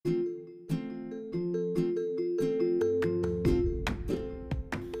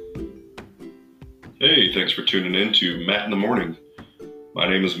Hey, thanks for tuning in to Matt in the Morning. My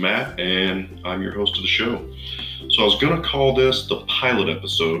name is Matt, and I'm your host of the show. So I was going to call this the pilot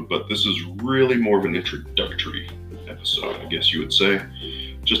episode, but this is really more of an introductory episode, I guess you would say,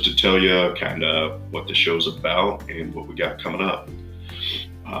 just to tell you kind of what the show's about and what we got coming up.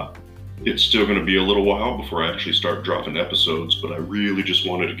 It's still going to be a little while before I actually start dropping episodes, but I really just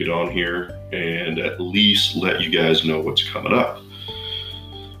wanted to get on here and at least let you guys know what's coming up.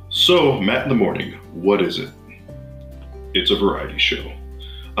 So, Matt in the Morning, what is it? It's a variety show.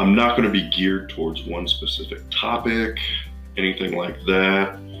 I'm not going to be geared towards one specific topic, anything like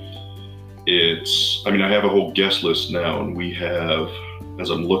that. I have a whole guest list now, and we have, as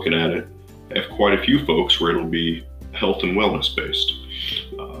I'm looking at it, I have quite a few folks where it'll be health and wellness based.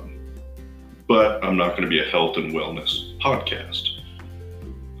 But I'm not going to be a health and wellness podcast.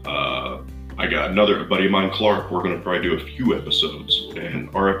 I got another buddy of mine, Clark. We're going to probably do a few episodes, and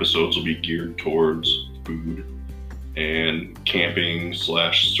our episodes will be geared towards food and camping /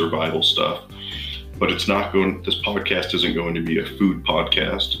 survival stuff. But this podcast isn't going to be a food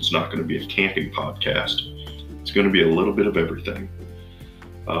podcast. It's not going to be a camping podcast. It's going to be a little bit of everything.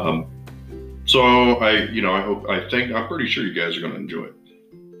 I'm pretty sure you guys are going to enjoy it.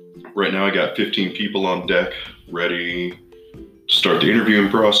 Right now I got 15 people on deck ready to start the interviewing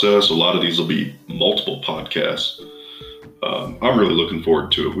process. A lot of these will be multiple podcasts. I'm really looking forward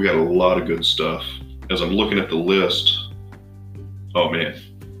to it. We got a lot of good stuff. As I'm looking at the list, oh man,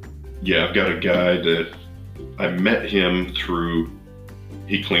 yeah, I've got a guy that I met him through,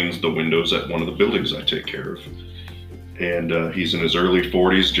 he cleans the windows at one of the buildings I take care of. And he's in his early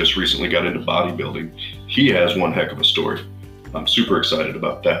 40s, just recently got into bodybuilding. He has one heck of a story. I'm super excited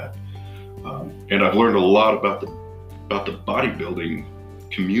about that. And I've learned a lot about the bodybuilding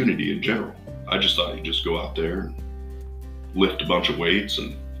community in general. I just thought you'd just go out there and lift a bunch of weights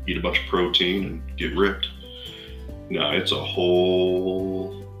and eat a bunch of protein and get ripped. No, it's a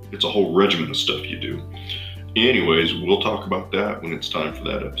whole regimen of stuff you do. Anyways, we'll talk about that when it's time for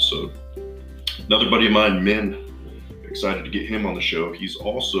that episode. Another buddy of mine, Min, excited to get him on the show. He's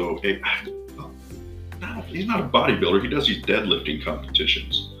also he's not a bodybuilder. He does these deadlifting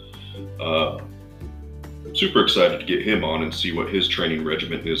competitions. Super excited to get him on and see what his training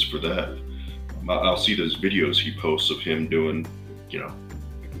regimen is for that. I'll see those videos he posts of him doing,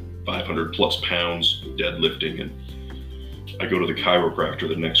 500 plus pounds deadlifting. And I go to the chiropractor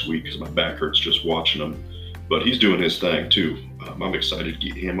the next week because my back hurts just watching him. But he's doing his thing too. I'm excited to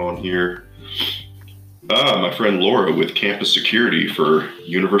get him on here. My friend Laura with Campus Security for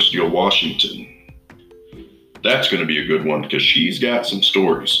University of Washington. That's going to be a good one because she's got some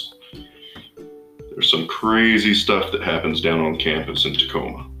stories. There's some crazy stuff that happens down on campus in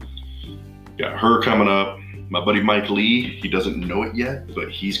Tacoma. Got her coming up. My buddy Mike Lee, he doesn't know it yet, but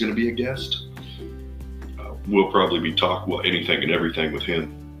he's going to be a guest. We'll probably be talking anything and everything with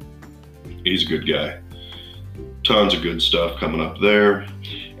him. He's a good guy. Tons of good stuff coming up there.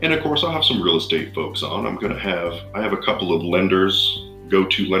 And of course, I'll have some real estate folks on. I have a couple of lenders,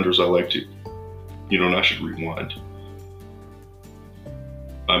 go-to lenders I like to, and I should rewind.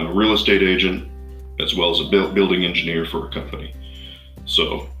 I'm a real estate agent as well as a building engineer for a company.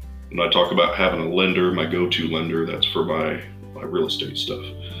 So when I talk about having a lender, my go-to lender, that's for my real estate stuff.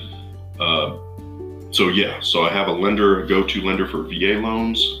 So I have a lender, a go-to lender for VA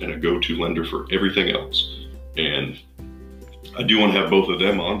loans, and a go-to lender for everything else. And I do want to have both of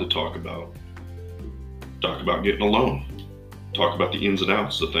them on to talk about getting a loan. Talk about the ins and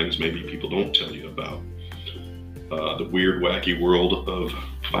outs, the things maybe people don't tell you about. The weird, wacky world of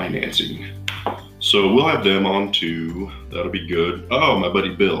financing. So we'll have them on too. That'll be good. Oh, my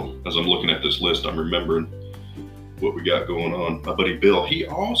buddy Bill. As I'm looking at this list, I'm remembering what we got going on. My buddy Bill, he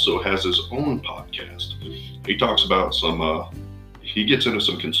also has his own podcast. He talks about he gets into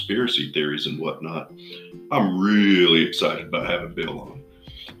some conspiracy theories and whatnot. I'm really excited about having Bill on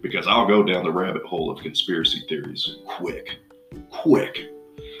because I'll go down the rabbit hole of conspiracy theories quick.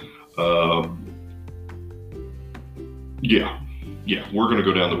 Yeah, we're going to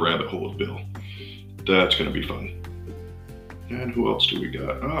go down the rabbit hole with Bill. That's going to be fun. And who else do we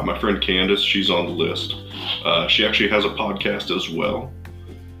got? My friend Candace, she's on the list. She actually has a podcast as well.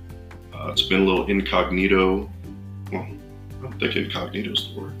 It's been a little incognito. Well, I don't think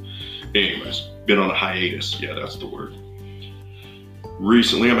incognito's the word. Anyways, been on a hiatus. Yeah, that's the word.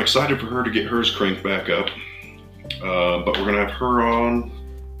 Recently, I'm excited for her to get hers cranked back up. But we're going to have her on.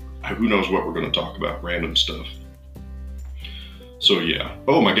 Who knows what we're going to talk about, random stuff. So yeah.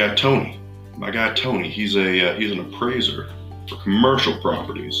 Oh, my guy Tony, he's an appraiser for commercial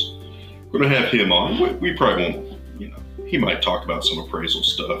properties. We're going to have him on. We probably won't, he might talk about some appraisal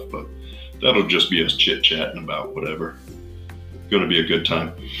stuff, but That'll just be us chit-chatting about whatever. Going to be a good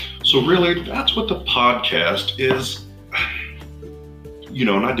time. So really, that's what the podcast is. You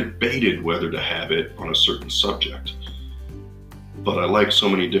know, and I debated whether to have it on a certain subject. But I like so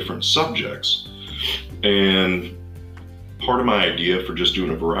many different subjects. And part of my idea for just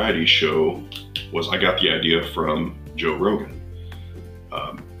doing a variety show was I got the idea from Joe Rogan.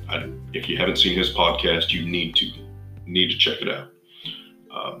 If you haven't seen his podcast, you need to check it out.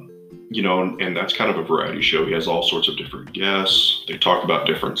 You know, and that's kind of a variety show. He has all sorts of different guests. They talk about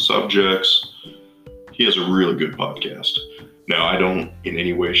different subjects. He has a really good podcast. Now, I don't in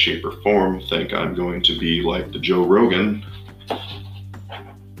any way, shape, or form think I'm going to be like the Joe Rogan,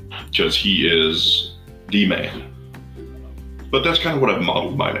 because he is the man. But that's kind of what I've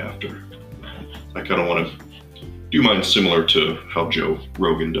modeled mine after. I kind of want to do mine similar to how Joe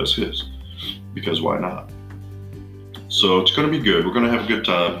Rogan does his, because why not? So it's going to be good. We're going to have a good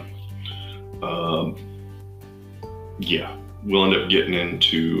time. Yeah, we'll end up getting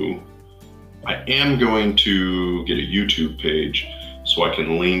into, I am going to get a YouTube page so I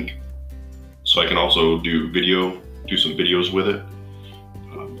can link, so I can also do some videos with it.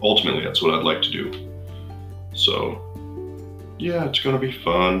 Ultimately, that's what I'd like to do. So yeah, it's going to be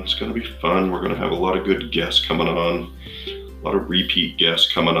fun. It's going to be fun. We're going to have a lot of good guests coming on, a lot of repeat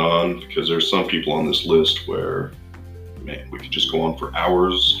guests coming on, because there's some people on this list where, man, we could just go on for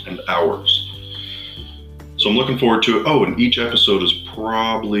hours and hours. So I'm looking forward to it. Oh, and each episode is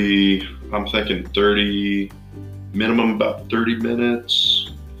probably, I'm thinking minimum about 30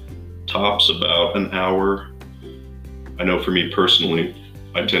 minutes, tops about an hour. I know for me personally,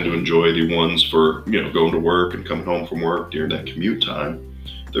 I tend to enjoy the ones for, you know, going to work and coming home from work during that commute time.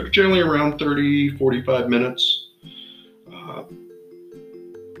 They're generally around 30, 45 minutes.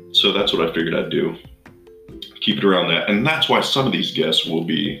 So that's what I figured I'd do. Keep it around that. And that's why some of these guests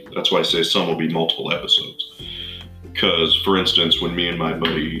that's why I say some will be multiple episodes. Because, for instance, when me and my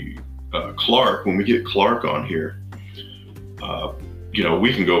buddy Clark, when we get Clark on here, you know,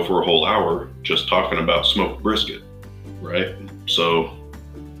 we can go for a whole hour just talking about smoked brisket, right? So,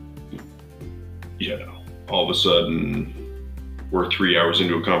 you know, all of a sudden we're 3 hours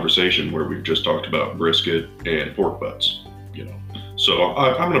into a conversation where we've just talked about brisket and pork butts, you know. So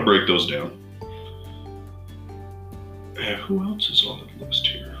I'm going to break those down. Who else is on the list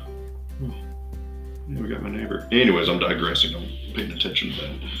here? Yeah, we got my neighbor. Anyways, I'm digressing. I'm paying attention to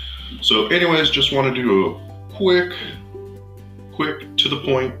that. So anyways, just want to do a quick to the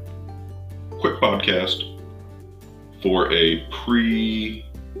point, quick podcast for a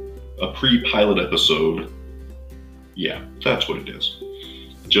pre-pilot episode. Yeah, that's what it is.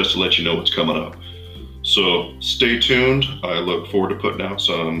 Just to let you know what's coming up. So stay tuned. I look forward to putting out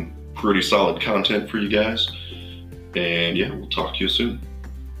some pretty solid content for you guys. And yeah, we'll talk to you soon.